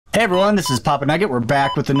Hey everyone, this is Papa Nugget. We're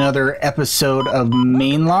back with another episode of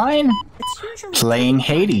Mainline, playing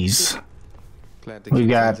Hades. We've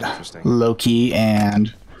got Loki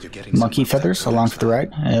and Monkey Feathers along for the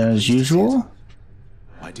ride, as usual.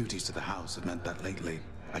 My duties to the house have meant that lately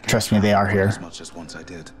Trust me, they are here. as much as once I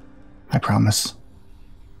did. I promise.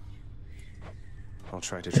 I'll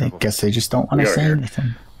try to I travel. guess they just don't want to say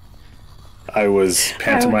anything. I was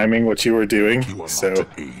pantomiming what you were doing, You are so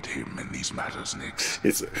not to aid him in these matters, Nix.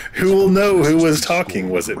 it's who will know who was talking?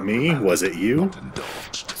 Was it me? Was it you?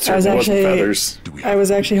 Certainly wasn't Feathers. I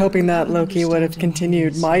was actually hoping that Loki would have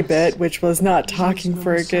continued my bit, which was not talking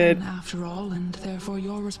for a good after all, and therefore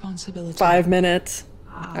your responsibility. 5 minutes.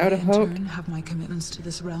 I would have hoped. Have my commitments to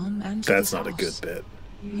this realm and to That's this not a good house. bit.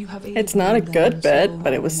 You have It's not a good bit,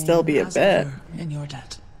 but it would still be a bit. In your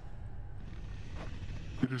debt.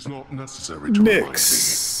 It is not necessary to remind me.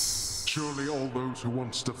 Nix. Surely all those who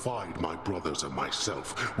once defied my brothers and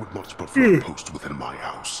myself would much prefer a post within my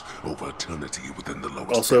house over eternity within the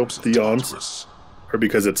lowest Also, depths of the yawns Tartarus. Or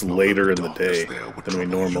because it's later in the day than we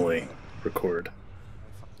normally record.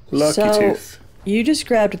 Lucky So, tooth. you just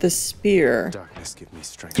grabbed the spear. Darkness give me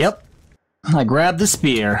strength. Yep. I grabbed the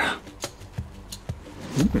spear.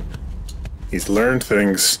 He's learned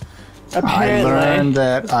things. I Apparently. learned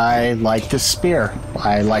that I like the spear.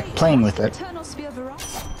 I like playing with it.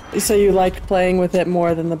 So you liked playing with it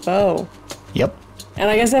more than the bow. Yep. And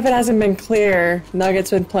I guess if it hasn't been clear, Nugget's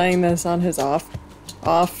been playing this on his off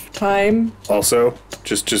time. Also,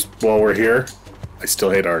 just while we're here, I still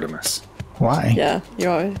hate Artemis. Why? Yeah,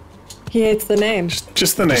 he hates the name.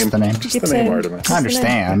 Just the name. Just the name. Just Keep the name saying- Artemis. I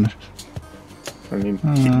understand. I mean,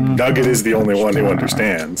 Nugget is the only one who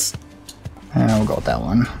understands. We'll go with that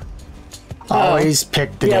one. Always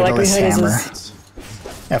pick the Yeah, like Daedalus we had hammer. his-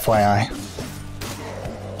 FYI.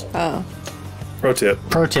 Oh. Pro tip.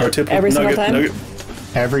 Pro tip. with Every single time?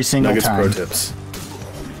 Every single Nuggets time. pro tips.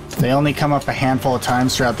 They only come up a handful of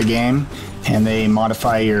times throughout the game, and they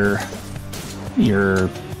modify your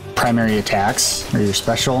primary attacks or your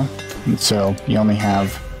special. And so you only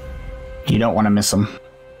have. You don't want to miss them.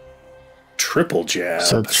 Triple jab.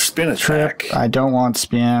 So spin trip. attack. I don't want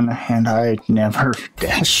spin, and I never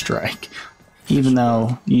dash strike. Even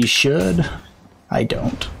though you should, I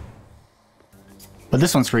don't. But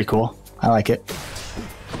this one's pretty cool. I like it.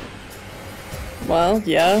 Well,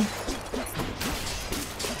 yeah.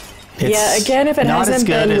 It's Yeah, again, if it not hasn't as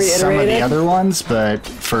good been as some of the reiterated- other ones, but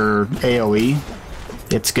for AoE,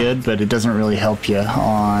 it's good, but it doesn't really help you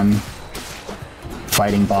on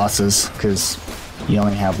fighting bosses because you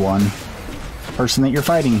only have one person that you're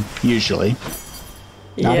fighting usually.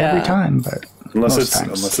 Not yeah. every time, but Unless most it's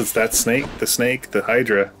times. that snake, the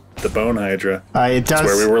Hydra, the bone Hydra. It does.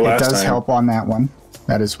 where we were last it does time. help on that one.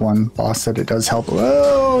 That is one boss that it does help.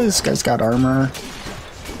 Whoa, this guy's got armor.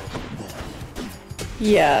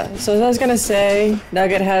 Yeah, so as I was gonna say,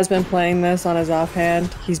 Nugget has been playing this on his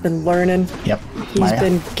offhand. He's been learning. Yep. He's my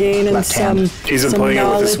been gaining left some hand. He's been some playing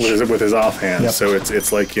knowledge. it with his offhand, Yep. so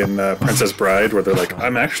it's like in Princess Bride where they're like,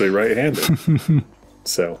 I'm actually right-handed.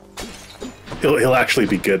 So he'll actually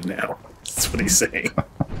be good now. That's what he's saying.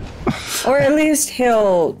 Or at least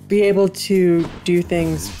he'll be able to do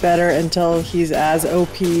things better until he's as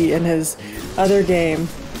OP in his other game.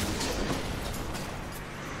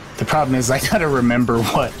 The problem is I gotta remember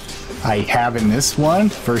what I have in this one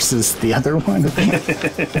versus the other one.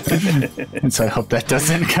 And so I hope that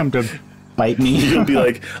doesn't come to bite me. He'll be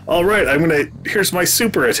like, all right, here's my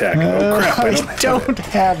super attack. Oh crap, I don't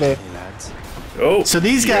have it. Oh, So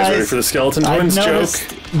these you guys guys, ready for the skeleton I've twins noticed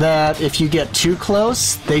joke? that if you get too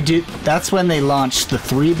close, that's when they launch the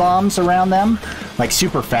 3 bombs around them, like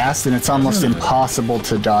super fast, and it's almost impossible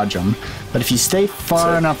to dodge them. But if you stay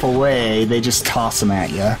far enough away, they just toss them at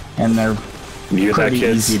you, and they're You hear that, pretty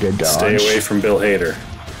kids? easy to dodge. Stay away from Bill Hader.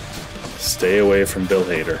 Stay away from Bill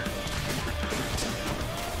Hader.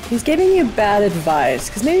 He's giving you bad advice,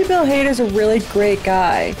 because maybe Bill Hader's a really great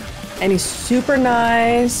guy, and he's super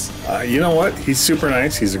nice. You know what? He's super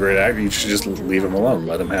nice. He's a great actor. You should just leave him alone.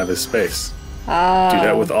 Let him have his space. Do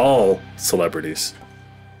that with all celebrities,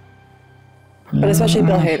 But especially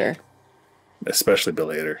Bill Hader. especially Bill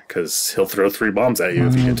Hader, because he'll throw 3 bombs at you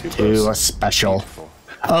if you get too do close. a special.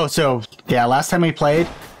 Oh, so yeah, last time we played,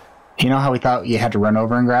 you know how we thought you had to run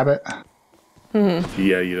over and grab it?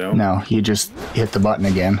 Yeah, you know? No, you just hit the button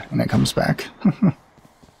again, and it comes back.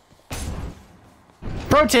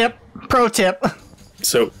 Pro tip! Pro tip!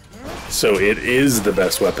 So it is the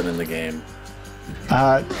best weapon in the game.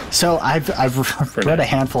 So I've read a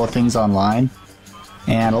handful of things online,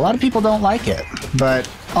 and a lot of people don't like it. But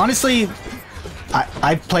honestly,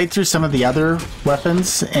 I've played through some of the other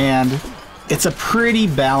weapons, and it's a pretty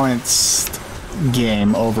balanced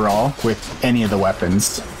game overall with any of the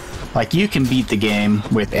weapons. Like, you can beat the game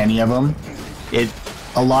with any of them.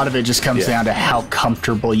 A lot of it just comes down to how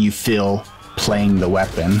comfortable you feel playing the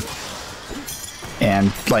weapon.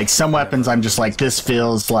 And like some weapons, I'm just like, this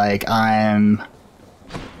feels like I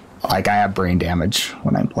have brain damage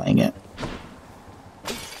when I'm playing it.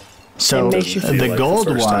 So the gold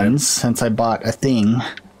ones, since I bought a thing,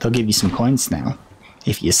 they'll give you some coins now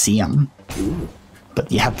if you see them. Ooh.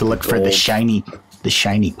 But you have to look for the shiny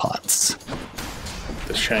pots.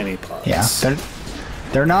 The shiny pots. Yeah,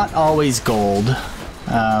 they're not always gold.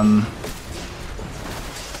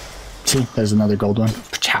 See, there's another gold one.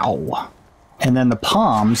 Chow. And then the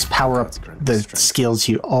palms power up the skills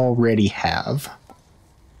you already have.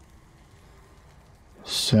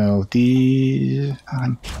 So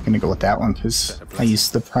I'm gonna go with that one because I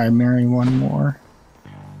used the primary one more.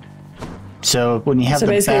 So when you have the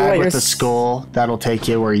bag with the skull, that'll take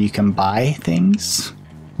you where you can buy things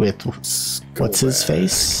with what's his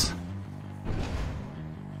face?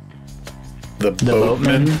 The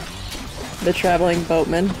boatman. The traveling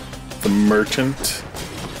boatman. The merchant.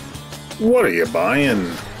 What are you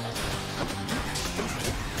buying?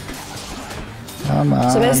 Come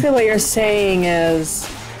on. So basically what you're saying is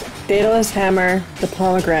Daedalus hammer, the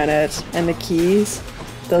pomegranate, and the keys.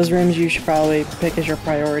 Those rooms you should probably pick as your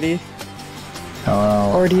priority.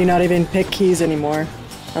 Oh. Or do you not even pick keys anymore?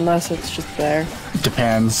 Unless it's just there.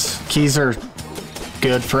 Depends. Keys are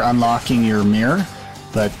good for unlocking your mirror,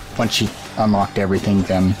 but once you unlocked everything,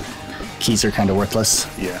 then keys are kind of worthless.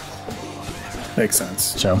 Yeah. Makes sense.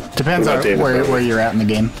 So, depends on where you're at in the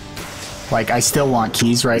game. Like, I still want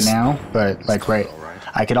keys right now, but, like,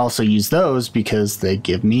 I could also use those because they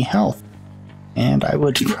give me health. And I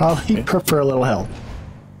would probably prefer a little health.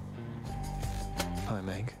 Hi,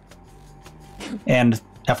 Meg. And,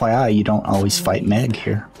 FYI, you don't always fight Meg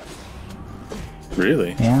here.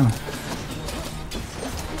 Really? Yeah.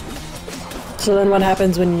 So then what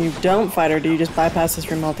happens when you don't fight her? Do you just bypass this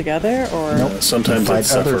room altogether, or...? Nope. Sometimes fight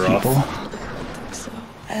it's other Sephiroth. people.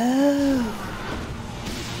 Oh.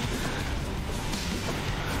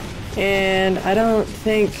 And I don't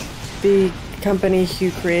think the company who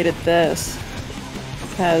created this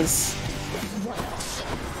has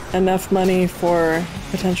enough money for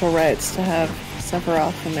potential rights to have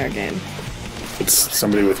Sephiroth in their game. It's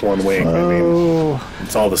somebody with one wing. I mean,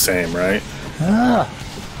 it's all the same, right?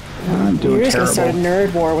 I'm doing You're just gonna start a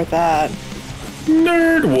terrible. nerd war with that.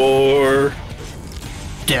 Nerd war.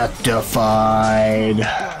 Death-defied.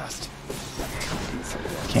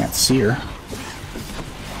 Can't see her.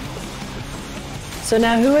 So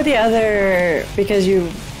now who are the other, because you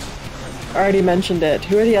already mentioned it,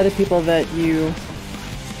 who are the other people that you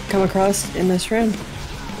come across in this room?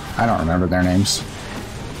 I don't remember their names.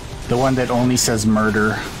 The one that only says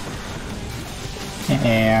murder.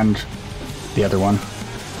 And the other one.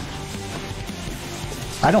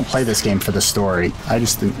 I don't play this game for the story. I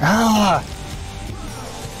just think, I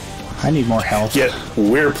need more health. Yet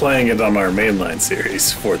we're playing it on our mainline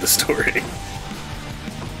series for the story.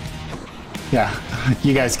 Yeah,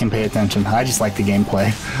 you guys can pay attention. I just like the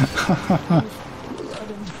gameplay.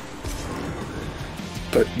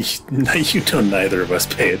 But you know, neither of us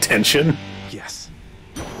pay attention. Yes.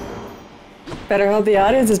 Better hope the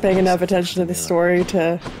audience is paying enough attention to the story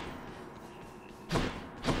to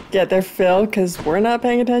get their fill, because we're not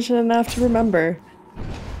paying attention enough to remember.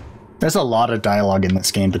 There's a lot of dialogue in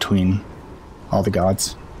this game between all the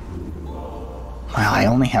gods. Wow, I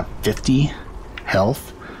only have 50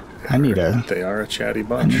 health. I need to They are a chatty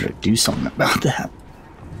bunch. do something about that.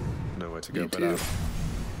 Nowhere to go Me but too. up.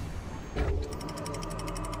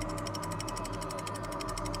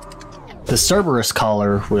 The Cerberus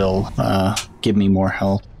collar will give me more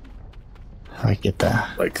health. How do I get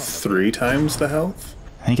that? Like 3 times the health?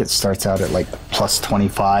 I think it starts out at like plus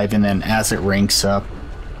 25, and then as it ranks up,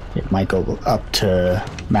 it might go up to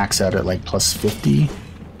max out at like plus 50.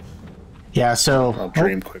 Yeah, so... I'll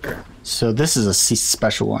dream quicker. So this is a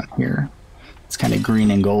special one here. It's kind of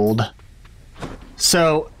green and gold.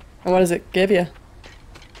 So... And what does it give you?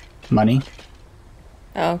 Money.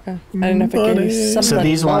 Oh, okay. I didn't know if it gave you something. So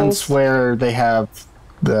these ones where they have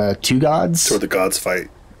the 2 gods. It's where the gods fight.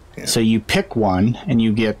 Yeah. So you pick one and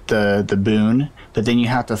you get the boon, but then you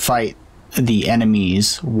have to fight the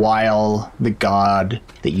enemies while the god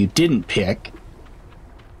that you didn't pick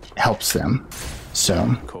helps them.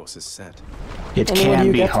 So Course is set. it And what do can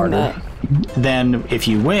you be get from harder. Then if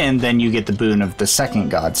you win, then you get the boon of the second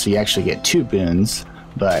god, so you actually get 2 boons,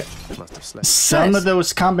 but Must have slept. some of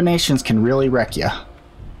those combinations can really wreck you,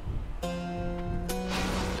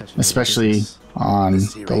 especially on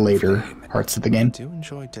the later parts of the game. I do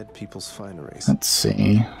enjoy dead people's fineries. Let's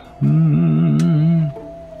see.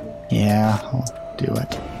 Yeah, I'll do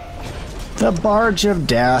it. The Barge of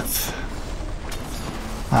Death.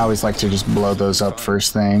 I always like to just blow those up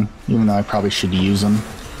first thing, even though I probably should use them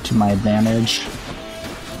to my advantage.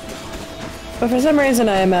 But for some reason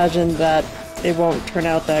I imagine that it won't turn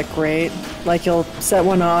out that great. Like you'll set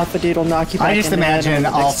one off, a dude will knock you back I just in the head imagine and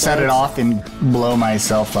I'll set it off and blow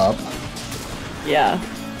myself up. Yeah.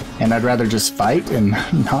 And I'd rather just fight and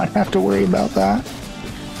not have to worry about that.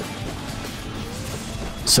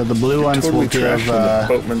 So the blue ones Totally will give... the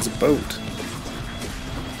boatman's boat.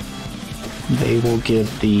 They will give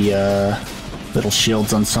the little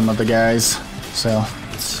shields on some of the guys. So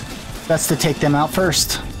it's best to take them out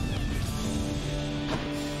first.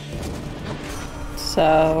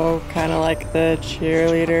 So, kind of like the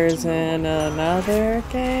cheerleaders in another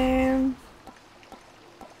game.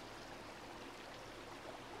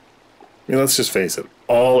 I mean, let's just face it.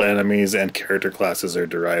 All enemies and character classes are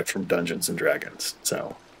derived from Dungeons and Dragons.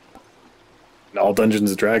 So, all Dungeons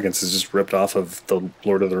and Dragons is just ripped off of the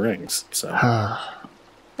Lord of the Rings. So,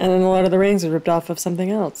 And then the Lord of the Rings is ripped off of something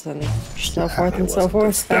else, and so forth and so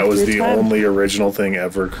forth. that was through the time. only original thing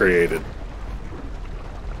ever created.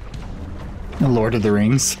 The Lord of the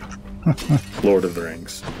Rings. Lord of the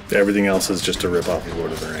Rings. Everything else is just a rip off of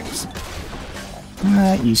Lord of the Rings.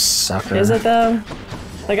 You sucker. Is it though?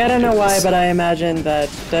 Like, I don't know why, but I imagine that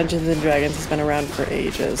Dungeons and Dragons has been around for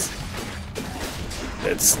ages.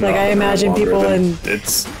 It's Like, not I been around imagine longer people than- in-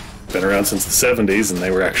 It's been around since the 70s, and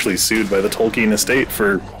they were actually sued by the Tolkien estate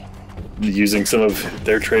for using some of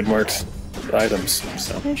their trademarked items.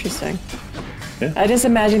 So, Interesting. Yeah. I just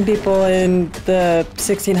imagine people in the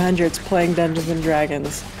 1600s playing Dungeons and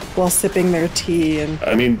Dragons while sipping their tea and...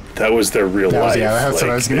 I mean, that was their real That was- life. yeah, that's what I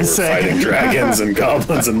Like, was gonna they were say. Fighting dragons and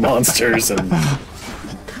goblins and monsters and.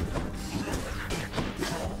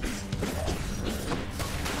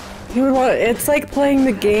 Who would want, it's like playing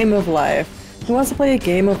the game of life. Who wants to play a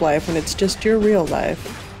game of life when it's just your real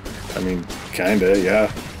life? I mean, kinda, yeah.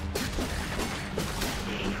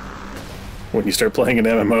 When you start playing an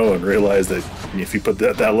MMO and realize that if you put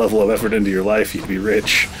that level of effort into your life, you'd be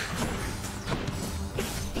rich.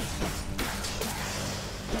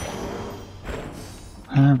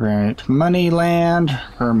 Alright. Money, land,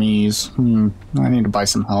 Hermes. I need to buy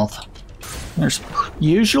some health. There's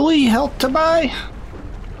usually health to buy.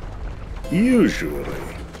 Usually.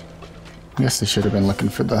 I guess I should have been looking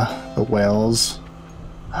for the whales.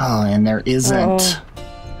 Oh, and there isn't.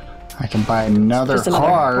 I can buy another Just another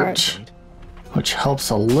heart, which helps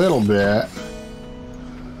a little bit.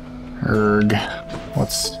 Erg.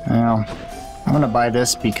 What's... Well, I'm gonna buy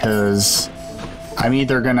this because I'm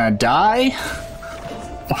either gonna die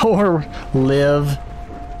or live.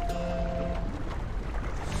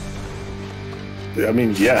 I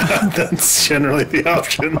mean, yeah, that's generally the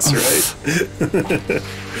options, right?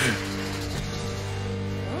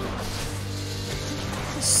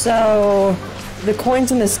 So, the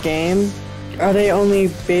coins in this game, are they only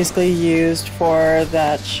basically used for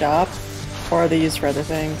that shop, or are they used for other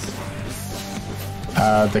things?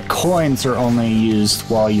 The coins are only used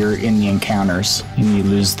while you're in the encounters, and you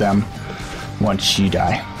lose them once you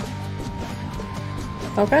die.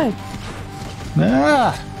 Okay.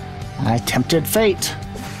 Ah! I tempted fate.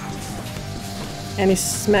 And he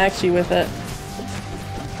smacks you with it.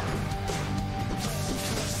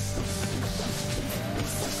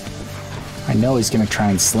 I know he's gonna try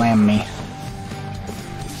and slam me.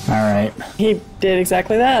 Alright. He did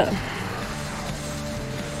exactly that.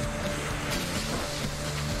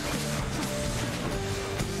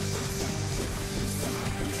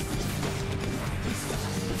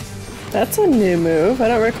 That's a new move. I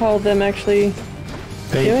don't recall them actually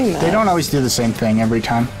doing that. They don't always do the same thing every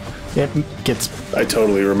time. It gets I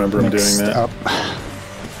totally remember him doing mixed that. up.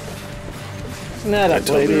 No, I I don't believe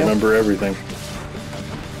totally you. remember everything.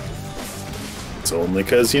 It's only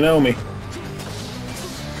because you know me.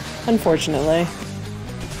 Unfortunately.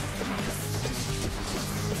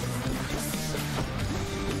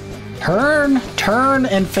 Turn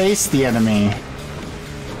and face the enemy.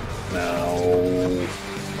 No.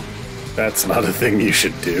 That's not a thing you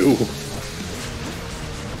should do.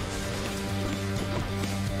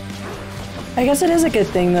 I guess it is a good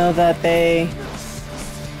thing though that they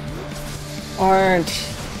aren't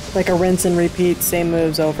like a rinse and repeat, same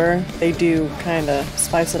moves over. They do kind of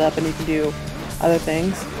spice it up and you can do other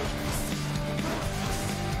things.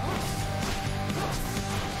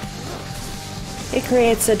 It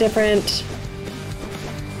creates a different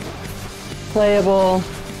playable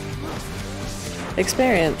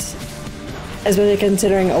experience. Especially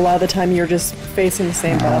considering a lot of the time you're just facing the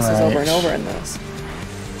same bosses Alright. over and over in this.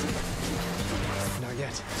 Not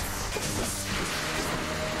yet.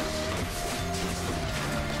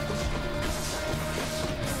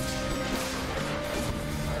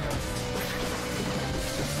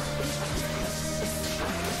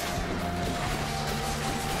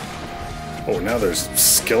 Oh, now there's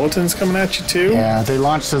skeletons coming at you too? Yeah, they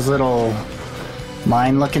launched those little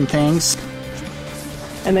mine-looking things,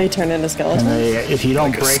 And they turn into skeletons. and if you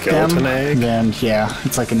don't Like a break them, skeleton egg? then yeah,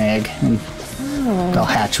 it's like an egg, and they'll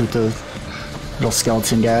hatch with the little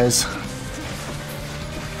skeleton guys.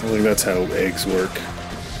 I think that's how eggs work.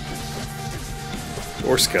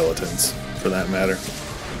 Or skeletons, for that matter.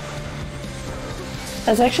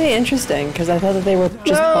 That's actually interesting, because I thought that they were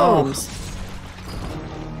just No! bombs.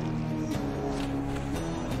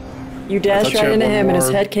 You dashed you right had into one him and his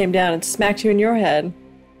more. head came down and smacked you in your head.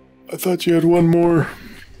 I thought you had one more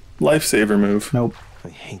lifesaver move. Nope. I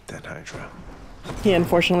hate that Hydra. He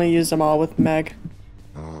unfortunately used them all with Meg.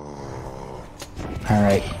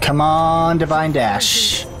 Alright, come on, Divine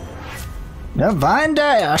Dash. Divine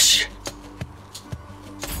Dash!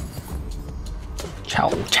 Chow,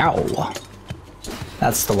 chow.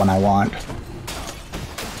 That's the one I want.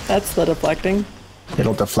 That's the deflecting.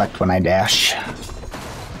 It'll deflect when I dash.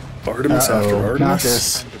 Artemis after Uh-oh, Artemis. not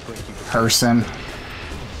this person.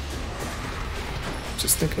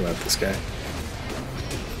 Just thinking about this guy.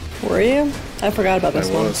 Were you? I forgot about I this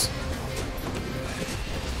one. was.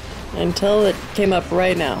 Until it came up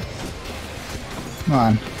right now. Come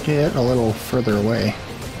on, get a little further away.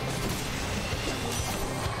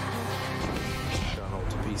 Done all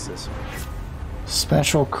to pieces.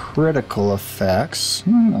 Special critical effects.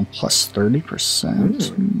 Plus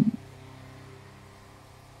 30%.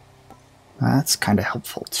 That's kind of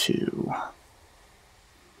helpful too.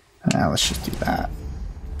 Let's just do that.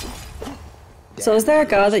 So is there a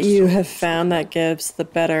god that you have found that gives the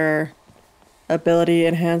better ability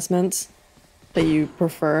enhancements that you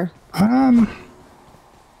prefer?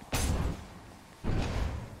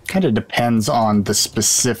 Kind of depends on the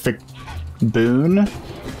specific boon.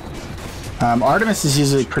 Artemis is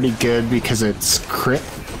usually pretty good because it's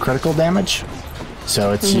critical damage,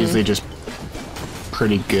 so it's usually just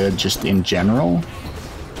pretty good just in general.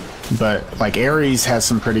 But like Ares has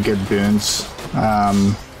some pretty good boons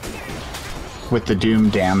with the doom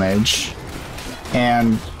damage,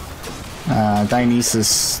 and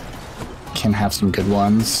Dionysus can have some good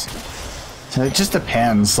ones. So it just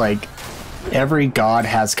depends. Like every god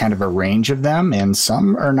has kind of a range of them, and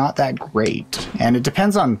some are not that great. And it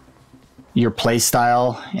depends on your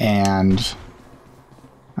playstyle and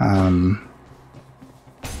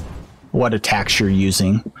what attacks you're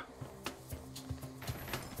using.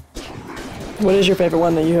 What is your favorite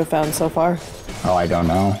one that you have found so far? Oh, I don't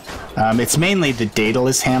know. It's mainly the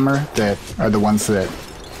Daedalus hammer that are the ones that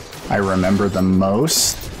I remember the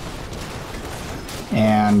most.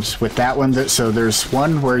 And with that one, so there's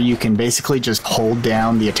one where you can basically just hold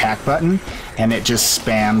down the attack button and it just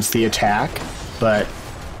spams the attack, but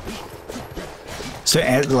so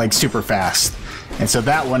like super fast. And so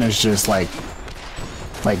that one is just like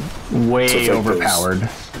way So it's like overpowered,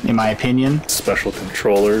 in my opinion. Special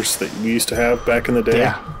controllers that you used to have back in the day.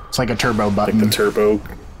 Yeah, it's like a turbo button. The turbo.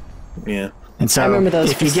 Yeah. And so I remember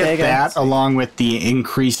those if you for get Sega. that along with the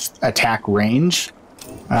increased attack range,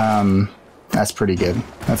 that's pretty good.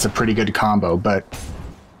 That's a pretty good combo, but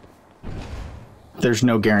there's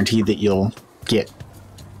no guarantee that you'll get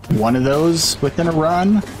one of those within a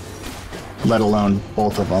run, let alone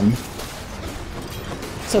both of them.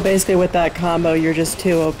 So basically with that combo, you're just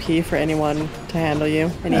too OP for anyone to handle you,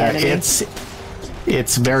 any enemy.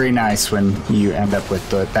 It's very nice when you end up with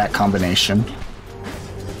that combination.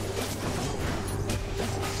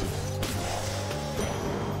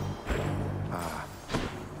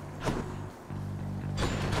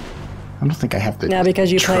 I don't think I have to. Now,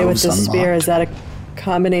 because you play with the troves spear, is unlocked. that a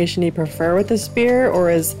combination you prefer with the spear,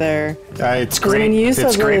 or is there... It's 'cause, I great. mean, you used to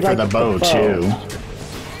It's really great for like the bow too.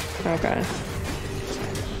 Okay.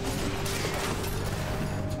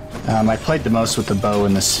 I played the most with the bow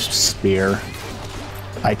and the spear.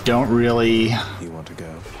 I don't really You want to go?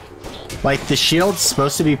 like the shield's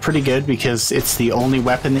supposed to be pretty good because it's the only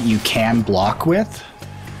weapon that you can block with.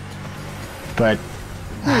 But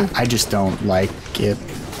I just don't like it.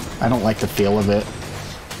 I don't like the feel of it.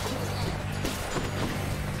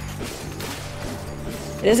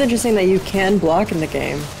 It is interesting that you can block in the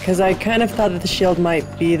game, because I kind of thought that the shield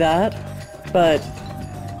might be that, but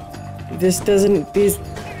this doesn't...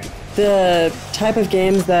 The type of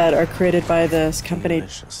games that are created by this company,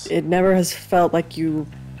 Delicious. it never has felt like you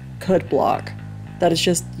could block. That it's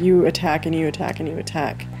just you attack and you attack and you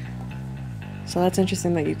attack. So that's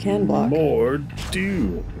interesting that you can block. More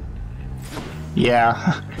do.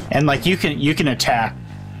 Yeah, and like you can attack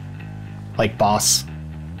like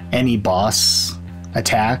any boss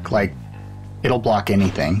attack, like it'll block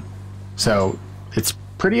anything. So it's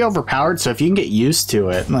pretty overpowered. So if you can get used to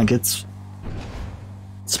it, like it's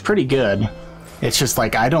pretty good. It's just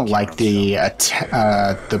like I don't like the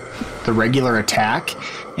regular attack,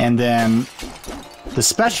 and then the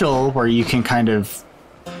special where you can kind of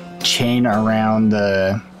chain around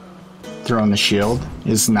throwing the shield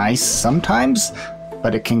is nice sometimes,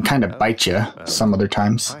 but it can kind of bite you some other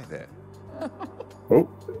times. Hi there. Oh,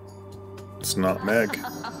 it's not Meg.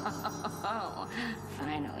 Oh,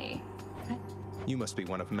 finally. You must be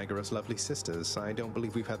one of Megaera's lovely sisters. I don't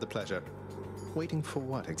believe we've had the pleasure. Waiting for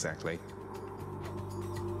what exactly?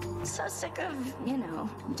 So sick of,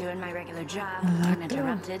 doing my regular job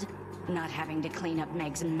uninterrupted, not having to clean up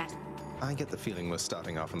Meg's mess. I get the feeling we're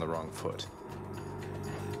starting off on the wrong foot.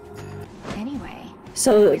 Anyway.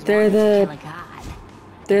 So always they're wanted to the kill a god.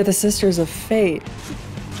 they're the Sisters of Fate.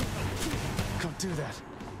 Don't do that.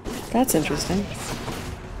 That's interesting.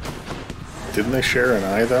 Didn't they share an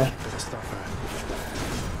eye though? Better stop her.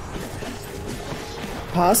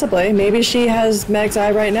 Possibly. Maybe she has Meg's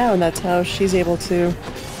eye right now, and that's how she's able to.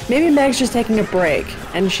 Maybe Meg's just taking a break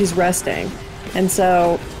and she's resting, and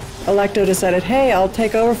so Electo decided, "Hey, I'll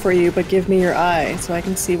take over for you, but give me your eye so I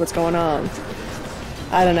can see what's going on."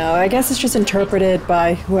 I don't know. I guess it's just interpreted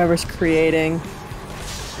by whoever's creating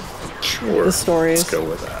Sure. the stories. Let's go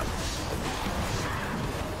with that.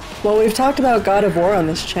 Well, we've talked about God of War on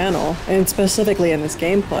this channel, and specifically in this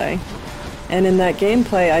gameplay. And in that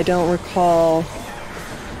gameplay, I don't recall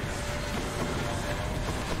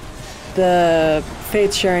the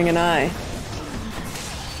Fates sharing an eye.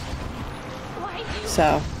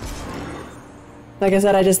 So, like I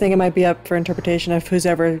said, I just think it might be up for interpretation of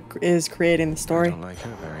whoever is creating the I story. don't like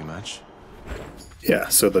her very much. Yeah,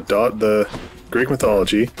 so the Greek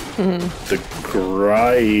mythology, the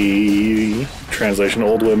Grai translation,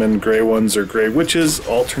 old women, gray ones, or gray witches,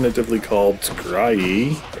 alternatively called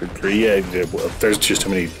Grai, or Gria, there's just too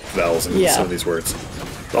many vowels in some of these words.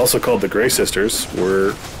 Also called the Grey Sisters,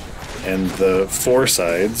 and the Four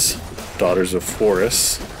Sides, daughters of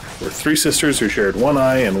Forus, were three sisters who shared one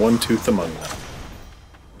eye and one tooth among them.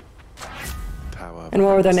 Power. And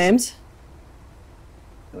what were their names?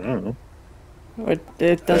 I don't know. It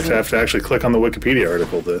I doesn't. have to actually click on the Wikipedia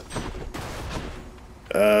article to.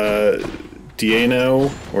 Diano,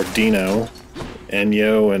 or Dino,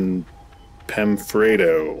 Enyo, and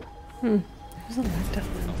Pemfredo. I'll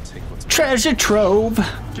take what's Treasure trove.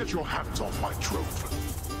 Get your hands off my trove.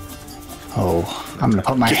 Oh, I'm gonna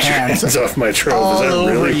put my Get your hands hands off my trove. all Is that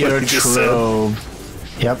over really your what you just said?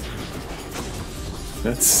 trove. Yep.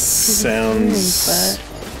 That sounds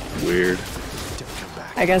weird.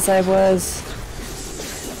 I guess I was.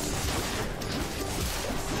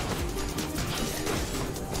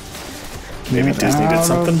 Maybe Disney did Out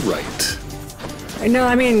something of- right. No,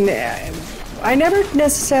 I mean, I never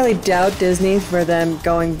necessarily doubt Disney for them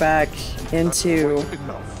going back into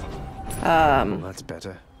Enough. well, that's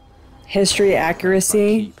better. history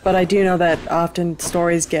accuracy, but I do know that often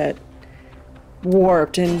stories get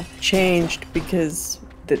warped and changed because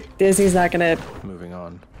Disney's not gonna. Moving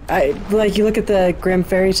on. Like you look at the Grimm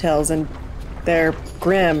fairy tales and they're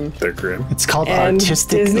grim. They're grim. It's called And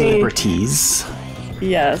artistic Disney- liberties.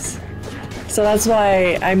 Yes. So that's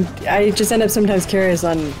why I just end up sometimes curious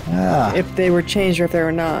on Ah. if they were changed or if they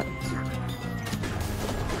were not.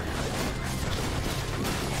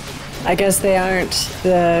 I guess they aren't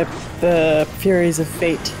the Furies of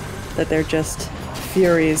Fate, that they're just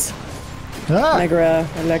Furies. Ah, Megaera,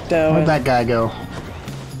 Electo, where'd and that guy go?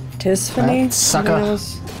 Tiffany. That sucker. I think that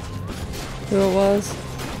was who it was.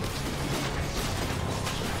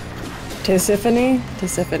 Tisiphone?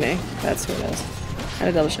 That's who it is. I had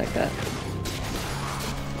to double check that.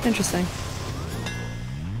 Interesting.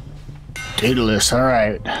 Daedalus,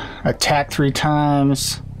 alright. Attack 3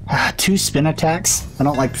 times. 2 spin attacks. I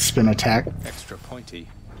don't like the spin attack. Extra pointy.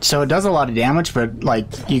 So it does a lot of damage, but like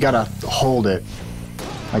you gotta hold it.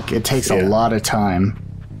 Like it takes a Yeah. lot of time.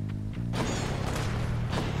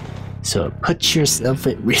 So put yourself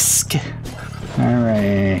at risk.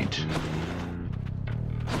 Alright.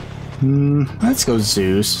 Let's go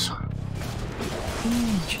Zeus.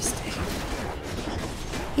 Interesting.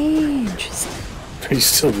 Interesting. Are you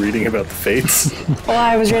still reading about the fates? Well,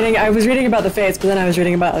 I was reading about the fates, but then I was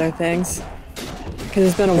reading about other things. Because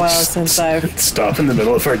it's been a while since I've. Stop in the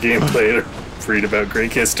middle of our gameplay to read about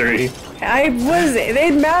Greek history.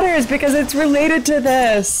 It matters because it's related to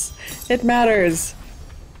this. It matters.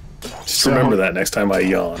 Just remember that next time I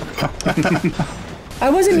yawn. I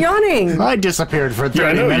wasn't yawning. I disappeared for 30 Yeah,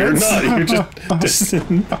 I know minutes. you're not. You're just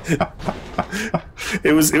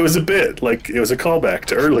it was a bit like it was a callback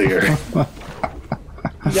to earlier.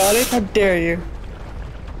 Yawning? How dare you?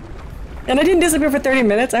 And I didn't disappear for 30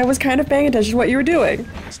 minutes. I was kind of paying attention to what you were doing.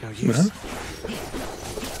 It's no use.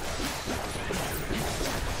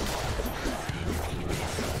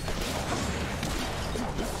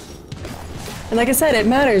 And like I said, it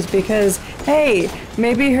matters because, hey,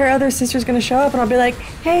 maybe her other sister's gonna show up and I'll be like,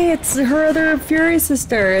 hey, it's her other Fury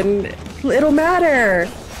sister, and it'll matter.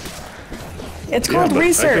 It's called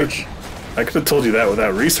research. I could have told you that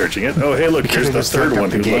without researching it. Oh, hey, look, here's the third one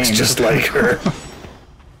who looks just like her.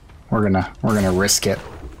 We're gonna risk it.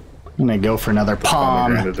 I'm gonna go for another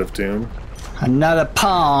palm. Pomegranate of Doom. Another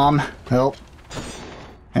palm. Well,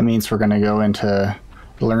 that means we're gonna go into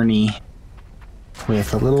Lerny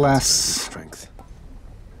with a little less Strength.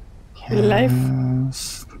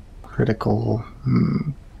 Life. critical.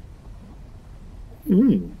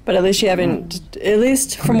 But at least you haven't, at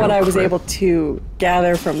least from what I was able to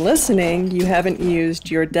gather from listening, you haven't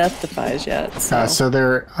used your death defies yet. So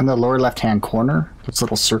they're on the lower left-hand corner. Those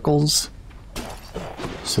little circles.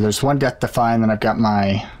 So there's one death defy, and then I've got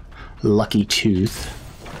my lucky tooth,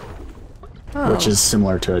 which is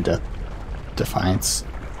similar to a death defiance.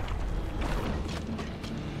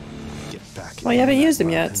 Get back. Well, you haven't used them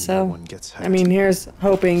yet, so I mean, here's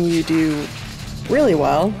hoping you do really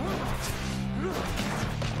well.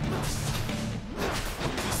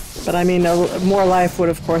 But I mean, more life would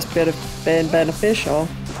of course been beneficial.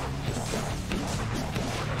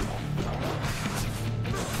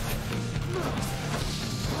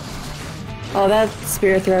 Oh, that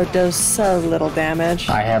spear throw does so little damage.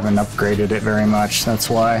 I haven't upgraded it very much. That's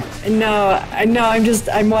why. No,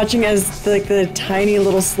 I'm watching as like the tiny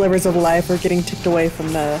little slivers of life are getting tipped away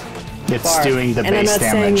from the It's bar. doing the And I'm base not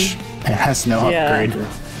damage. saying- It has no Yeah. upgrade.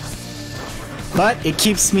 But it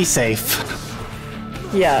keeps me safe.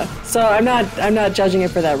 Yeah, so I'm not judging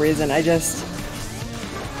it for that reason. It's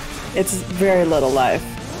very little life.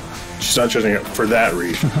 She's not judging it for that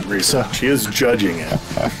reason. She is judging it.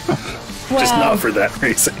 Just not for that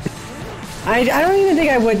reason. I don't even think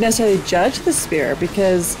I would necessarily judge the spear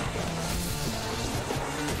because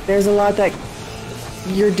there's a lot that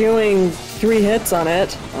you're doing 3 hits on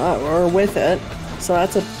it or with it, so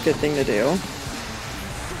that's a good thing to do.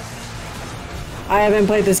 I haven't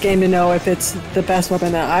played this game to know if it's the best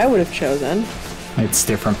weapon that I would have chosen. It's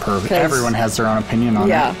different per. Everyone has their own opinion on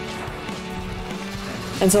Yeah. it.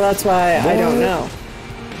 And so that's why I don't know.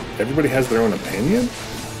 Everybody has their own opinion?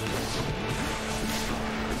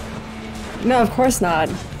 No, of course not.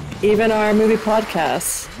 Even our movie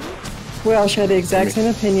podcasts, we all share the exact same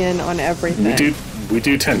opinion on everything. We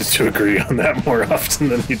do tend to agree on that more often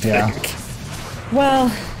than you Yeah. think.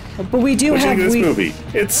 Well, but we do What do you have. think of this movie?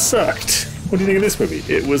 It sucked. What do you think of this movie?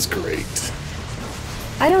 It was great.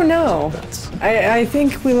 I don't know. I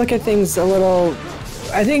think we look at things a little.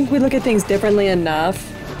 I think we look at things differently enough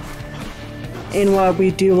in what we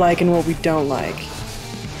do like and what we don't like.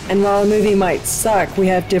 And while a movie might suck, we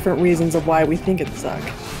have different reasons of why we think it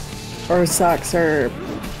sucks, or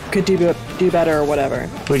could do better, or whatever.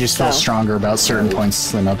 We just feel stronger about certain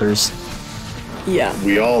points than others. Yeah.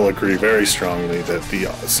 We all agree very strongly that the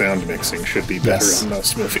sound mixing should be better Yes. on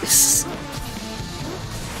most movies.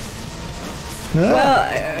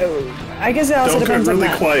 Well, I guess it also Don't go depends on really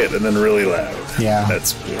that. quiet and then really loud. Yeah.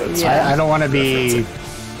 That's Yeah. I don't want to be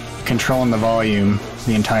controlling the volume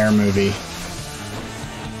the entire movie.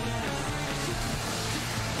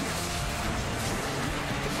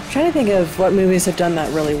 I'm trying to think of what movies have done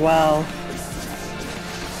that really well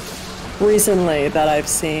recently that I've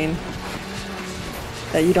seen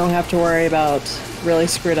that you don't have to worry about really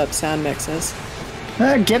screwed up sound mixes.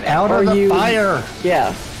 Get out of the fire!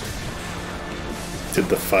 Yeah. Did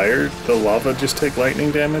the lava just take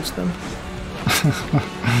lightning damage then?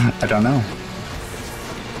 I don't know.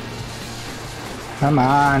 Come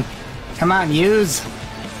on. Come on, use!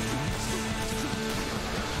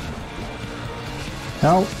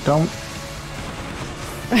 No, don't.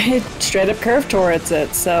 It straight up curved towards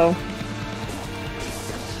it, so.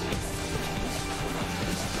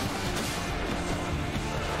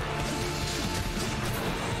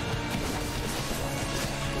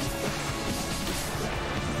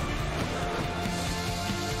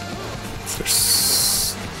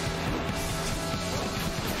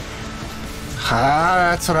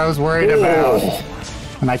 That's what I was worried about.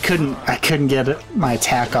 And I couldn't get my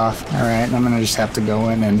attack off. Alright, I'm gonna just have to go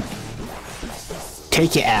in and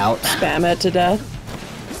take you out. Spam it to death.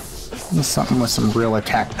 Something with some real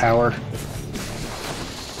attack power.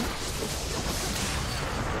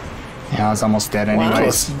 I was almost dead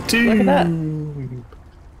anyways. Look at that.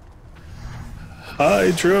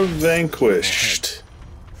 Hydra vanquished.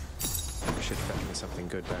 Should fetch me something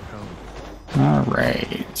good back home.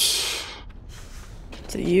 Alright.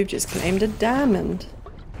 So you've just claimed a diamond.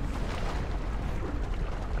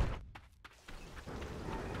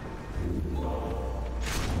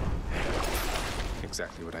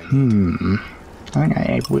 Exactly what I need. I think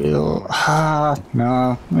I will.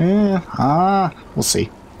 No. We'll see.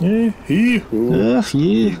 Yeah. Yeah.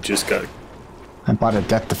 You just got I bought a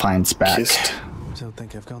Death Defiance back. kissed. Don't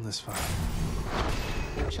think I've gone this far.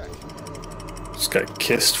 Check. Just got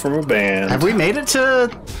kissed from a band. Have we made it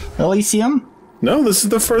to Elysium? No, this is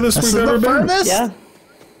the furthest This is we've the ever been. furthest? Yeah.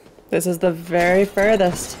 This is the very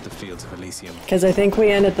furthest. The fields of Elysium. Because I think we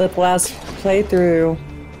ended the last playthrough,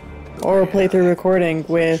 or playthrough recording,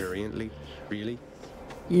 with Luxuriantly? Really?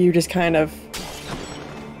 you just kind of...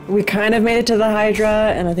 We kind of made it to the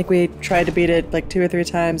Hydra, and I think we tried to beat it like 2 or 3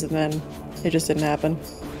 times, and then it just didn't happen.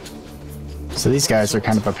 So these guys are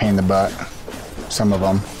kind of a pain in the butt. Some of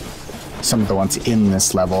them. Some of the ones in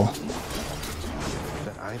this level.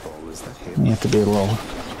 That eyeball, is that him? You have to be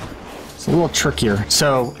it's a little trickier.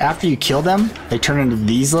 So after you kill them, they turn into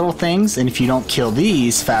these little things, and if you don't kill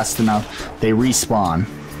these fast enough, they respawn.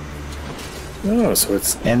 Oh, so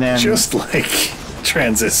it's And then just like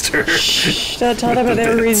Transistor. Don't tell them that they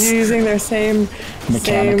were reusing their same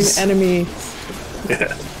Mechanics. enemy.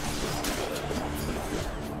 Yeah.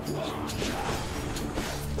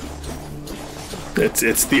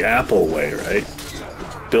 It's the Apple way, right?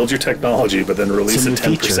 Build your technology, but then release it 10%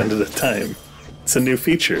 feature. at a time. It's a new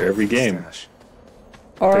feature every game.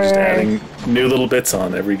 Or, They're just adding new little bits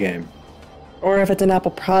on every game. or if it's an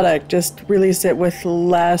Apple product, just release it with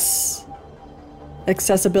less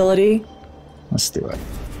accessibility. let's do it.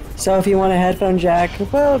 So if you want a headphone jack,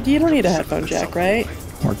 well, you don't need a headphone jack, right?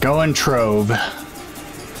 We're going Trove.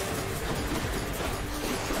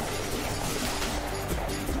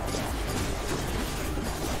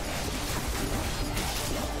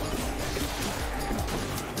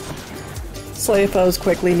 Slay foes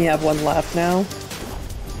quickly, and you have 1 left now.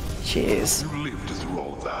 Jeez. You lived through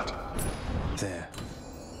all that. There.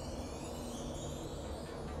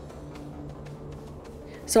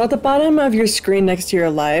 So at the bottom of your screen next to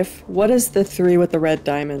your life, what is the 3 with the red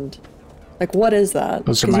diamond? Like, what is that?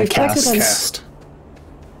 Those are 'Cause my you've collected casts. them- Cast.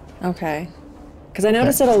 Okay. Because I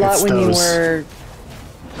noticed it a lot It's when you those. were...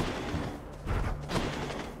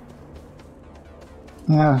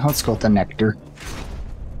 Yeah, let's go with the Nectar.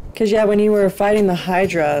 Because, yeah, when you were fighting the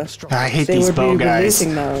Hydra, I hate they these would bow be guys.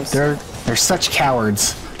 releasing those. They're such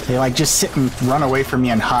cowards. They like just sit and run away from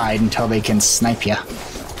you and hide until they can snipe you.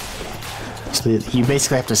 So you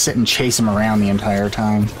basically have to sit and chase them around the entire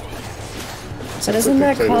time. But isn't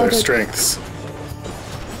that Play with called their strengths.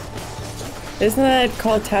 isn't that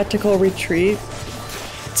called tactical retreat?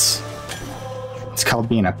 It's called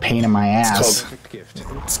being a pain in my ass. Perfect gift.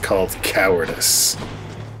 It's called cowardice.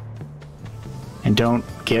 And don't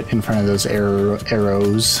get in front of those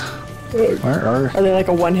arrows. Or Are they like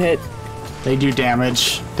a 1-hit? they do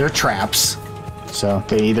damage. They're traps. So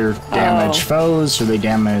they either damage foes or they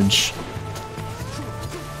damage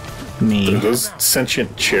Are me. those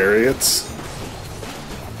sentient chariots?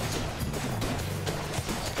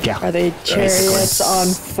 Yeah. Are they chariots on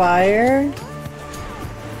fire?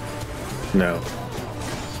 No.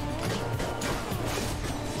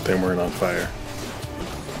 They weren't on fire.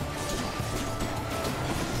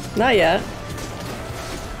 Not yet.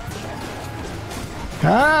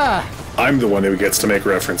 Ah! I'm the one who gets to make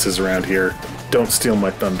references around here. Don't steal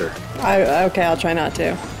my thunder. Okay, I'll try not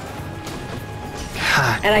to.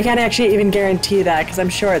 And I can't actually even guarantee that, because I'm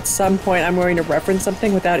sure at some point I'm going to reference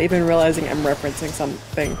something without even realizing I'm referencing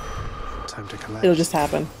something. Time to collect. It'll just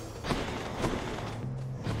happen.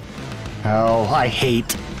 Oh, I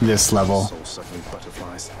hate this level. Soul-sucking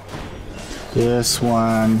butterflies. This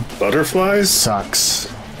one Butterflies? sucks.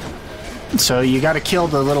 So you gotta kill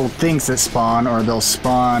the little things that spawn, or they'll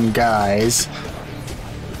spawn guys.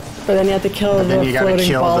 But then you have to kill But then the you gotta floating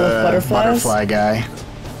kill ball the of butterflies. butterfly guy.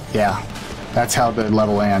 Yeah, that's how the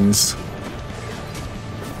level ends.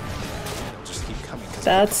 Just keep coming. 'Cause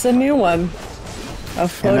That's a new one. A And then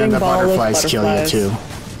floating the ball butterflies of kill you butterflies. too.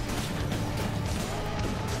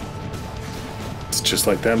 It's just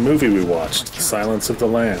like that movie we watched, The Silence of the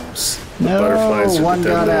Lambs. The No, butterflies are one the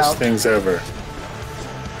got deadliest out. things ever.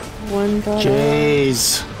 One got out.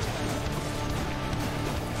 Jeez.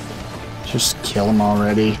 Just kill them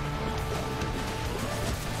already.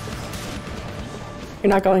 You're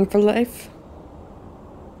not going for life?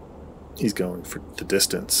 He's going for the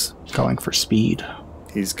distance. Going for speed.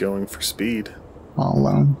 He's going for speed. all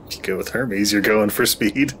alone. If you go with Hermes, you're going for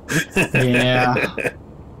speed. Yeah.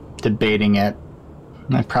 Debating it.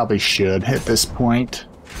 I probably should at this point.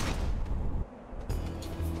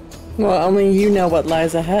 Well, only you know what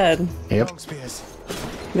lies ahead, Yep.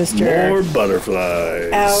 Mr. More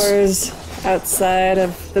butterflies. Hours outside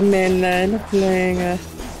of the mainland playing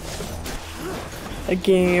a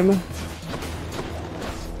game.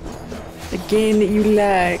 A game that you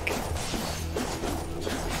like.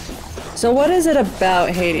 So what is it about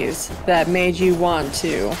Hades that made you want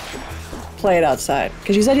to play it outside?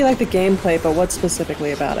 Because you said you like the gameplay, but what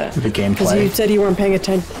specifically about it? The gameplay. Because you said you weren't paying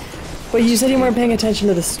attention. But you said you weren't paying attention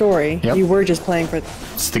to the story. Yep. You were just playing for.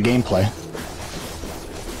 It's the gameplay.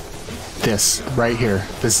 This, right here.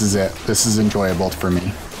 This is it. This is enjoyable for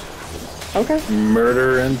me. Okay.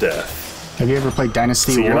 Murder and death. Have you ever played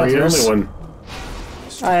Dynasty See, you're not Warriors? the only one.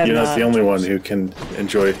 I am You're not the not. only one who can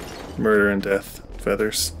enjoy murder and death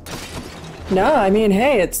feathers. No, I mean,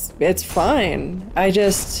 hey, it's fine. I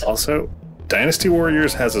just. Also, Dynasty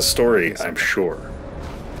Warriors has a story, I'm sure.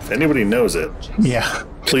 If anybody knows it, Yeah.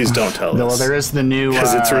 please don't tell Well, us. there is the new.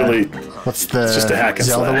 Because it's really, What's the it's just a hack and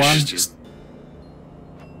Zelda slash. one? Just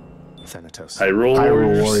Thanatos. Hyrule Hyrule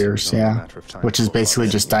Warriors. Warriors, Only a yeah. matter of time Which is before basically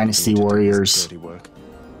others just will Dynasty continue to do this Warriors dirty work.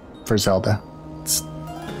 for Zelda.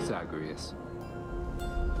 Zagreus.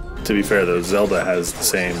 To be fair, though, Zelda has the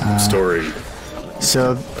same story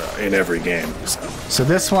So, in every game. so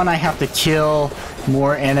this one I have to kill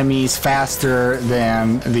more enemies faster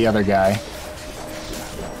than the other guy.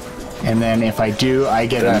 And then if I do, I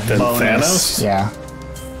get a Than bonus. Thanos? Yeah.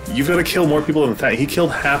 You've got to kill more people than that. He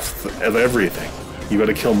killed half of everything. You got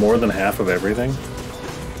to kill more than half of everything.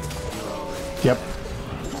 Yep.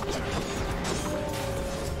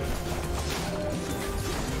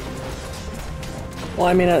 Well,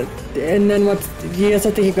 I mean, and then what's. Do you guys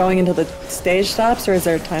have to keep going until the stage stops, or is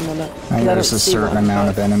there a time limit? 'Cause I think there's don't a see certain one. amount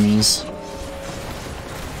of enemies.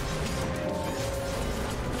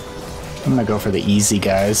 I'm gonna go for the easy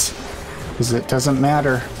guys. Because it doesn't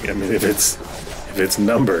matter. I mean, if it's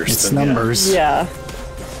numbers, It's then yeah, numbers. Yeah.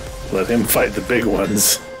 let him fight the big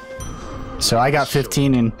ones. So I got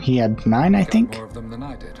 15 and he had 9, I think. More of them than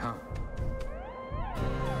I did, huh?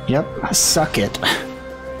 Yep. Suck it.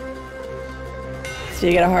 So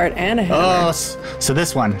you get a heart and a hammer. Oh, so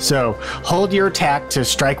this one. So hold your attack to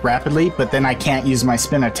strike rapidly, but then I can't use my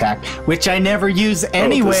spin attack, which I never use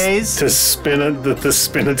anyways. To spin the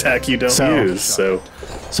spin attack you don't So- use. So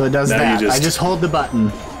So it does Now you that. I just- just hold the button.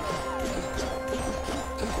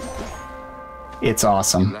 It's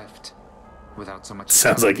awesome. Left. Without so much.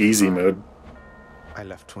 sounds like easy mode. I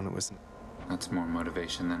left when it was. That's more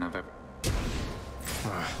motivation than I've ever.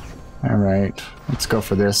 All right, let's go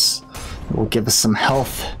for this. It will give us some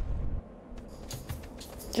health.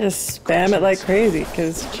 Just spam it like crazy,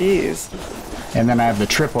 because, geez. And then I have the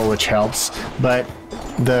triple, which helps. But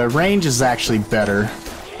the range is actually better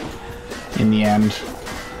in the end.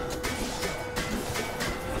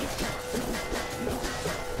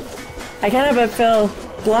 I can't have it, Phil.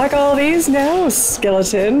 Block all these? No,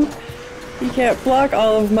 skeleton. You can't block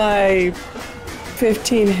all of my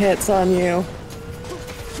 15 hits on you.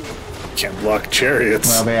 Can't block chariots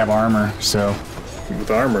Well, they have armor, so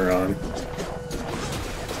with armor on.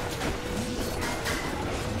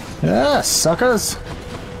 yeah, suckers.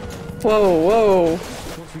 Whoa, whoa.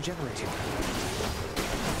 What's regenerating?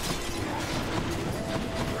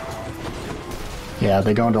 Yeah,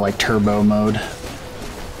 they go into like turbo mode.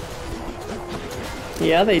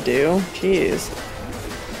 Yeah, they do. Jeez.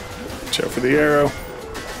 Watch out for the arrow.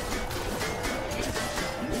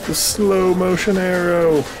 The slow motion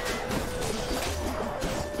arrow.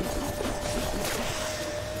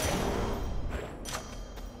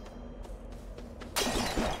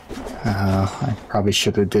 I probably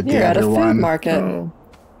should have did the You're at a other food one. market. Oh,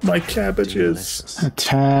 my cabbages. Delicious.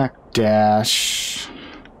 Attack, dash.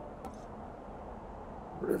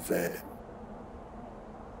 Revenge.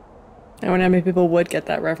 I wonder how many people would get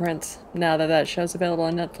that reference now that that show's available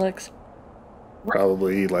on Netflix.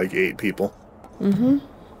 Probably like 8 people. Mm-hmm.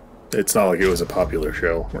 It's not like it was a popular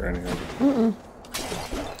show or anything.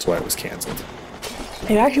 That's why it was canceled.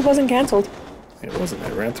 It actually wasn't canceled. It wasn't.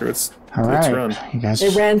 It ran through its All its right, run. you guys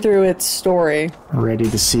It ran through its story. ready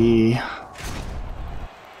to see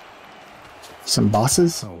some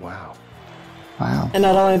bosses? Oh wow. Wow. And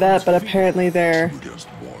not only that, but apparently they're...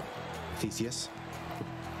 Theseus?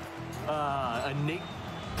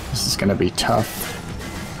 This is gonna be tough.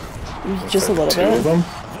 just a little 2 of bit. them.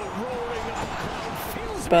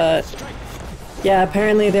 But yeah,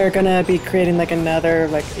 apparently they're gonna be creating like another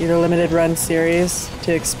like either limited run series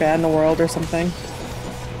to expand the world or something.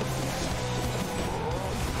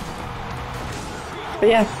 But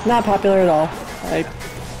yeah, not popular at all.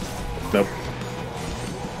 Nope.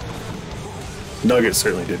 Nugget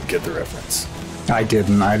certainly didn't get the reference. I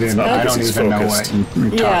didn't. I don't even know what you're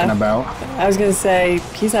talking about. I was gonna say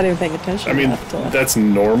he's not even paying attention. I mean, that's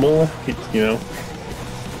normal, you know.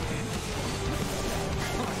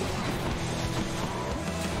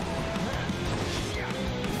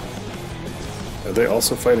 Are they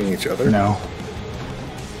also fighting each other? No.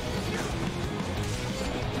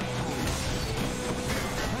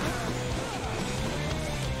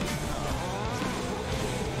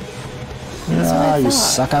 Ah, you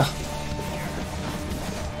sucker.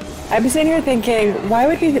 I've been sitting here thinking, why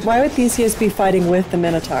would Theseus be fighting with the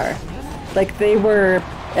Minotaur? Like, they were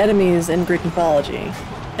enemies in Greek mythology.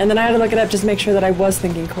 And then I had to look it up just to make sure that I was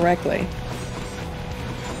thinking correctly.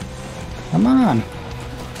 Come on.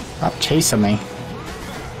 Stop chasing me.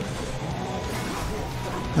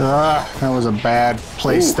 That was a bad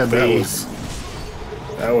place to be.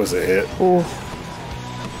 That was a hit. Ooh.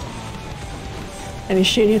 And he's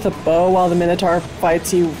shooting with a bow while the Minotaur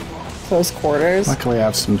fights you close quarters. Luckily I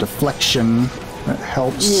have some deflection that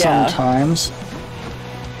helps sometimes.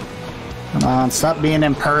 Come on, stop being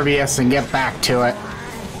impervious and get back to it.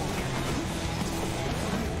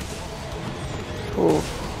 Ooh.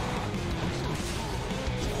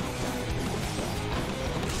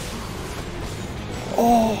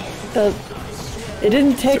 Oh, it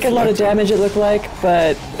didn't take a lot of damage, it looked like,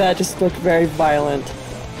 but that just looked very violent.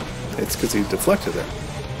 It's because he deflected it.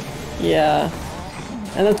 Yeah.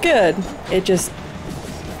 And that's good. It just...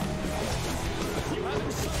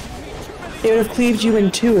 It would have cleaved you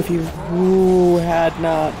in two if you had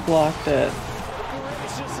not blocked it.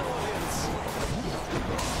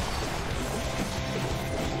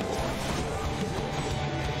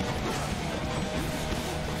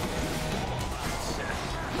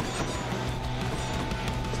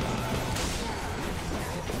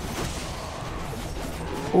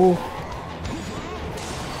 Ooh.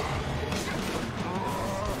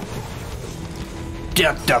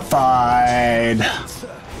 Death-defied.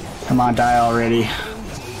 Come on, die already.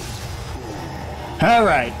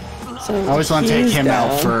 Alright. So I always want to take him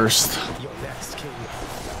out first.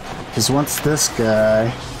 Because once this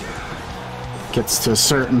guy gets to a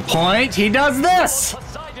certain point, he does this!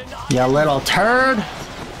 You little turd!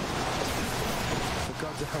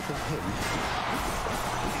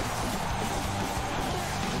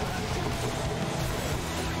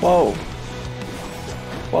 Whoa.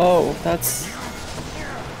 Whoa, that's...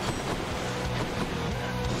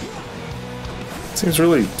 Seems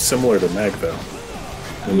really similar to Meg, though.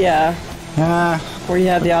 Yeah. Where you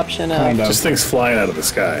have the option of... Just things flying out of the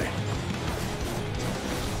sky.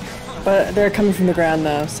 But they're coming from the ground,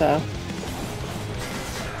 though, so...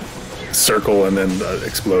 Circle and then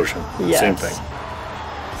explosion. Yes. Same thing.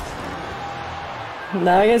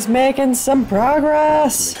 Nugget's making some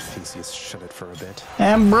progress. Theseus shut it for a bit.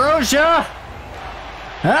 Ambrosia!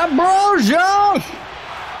 Ambrosia!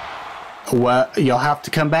 Well, you'll have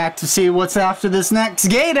to come back to see what's after this next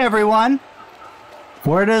gate, everyone.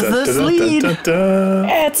 Where does this lead?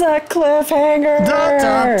 It's a cliffhanger.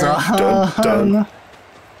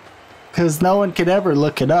 Because no one could ever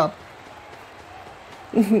look it up.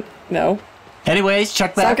 No. Anyways,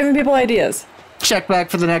 check back. Stop giving people ideas. Check back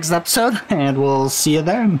for the next episode, and we'll see you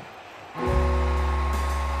then.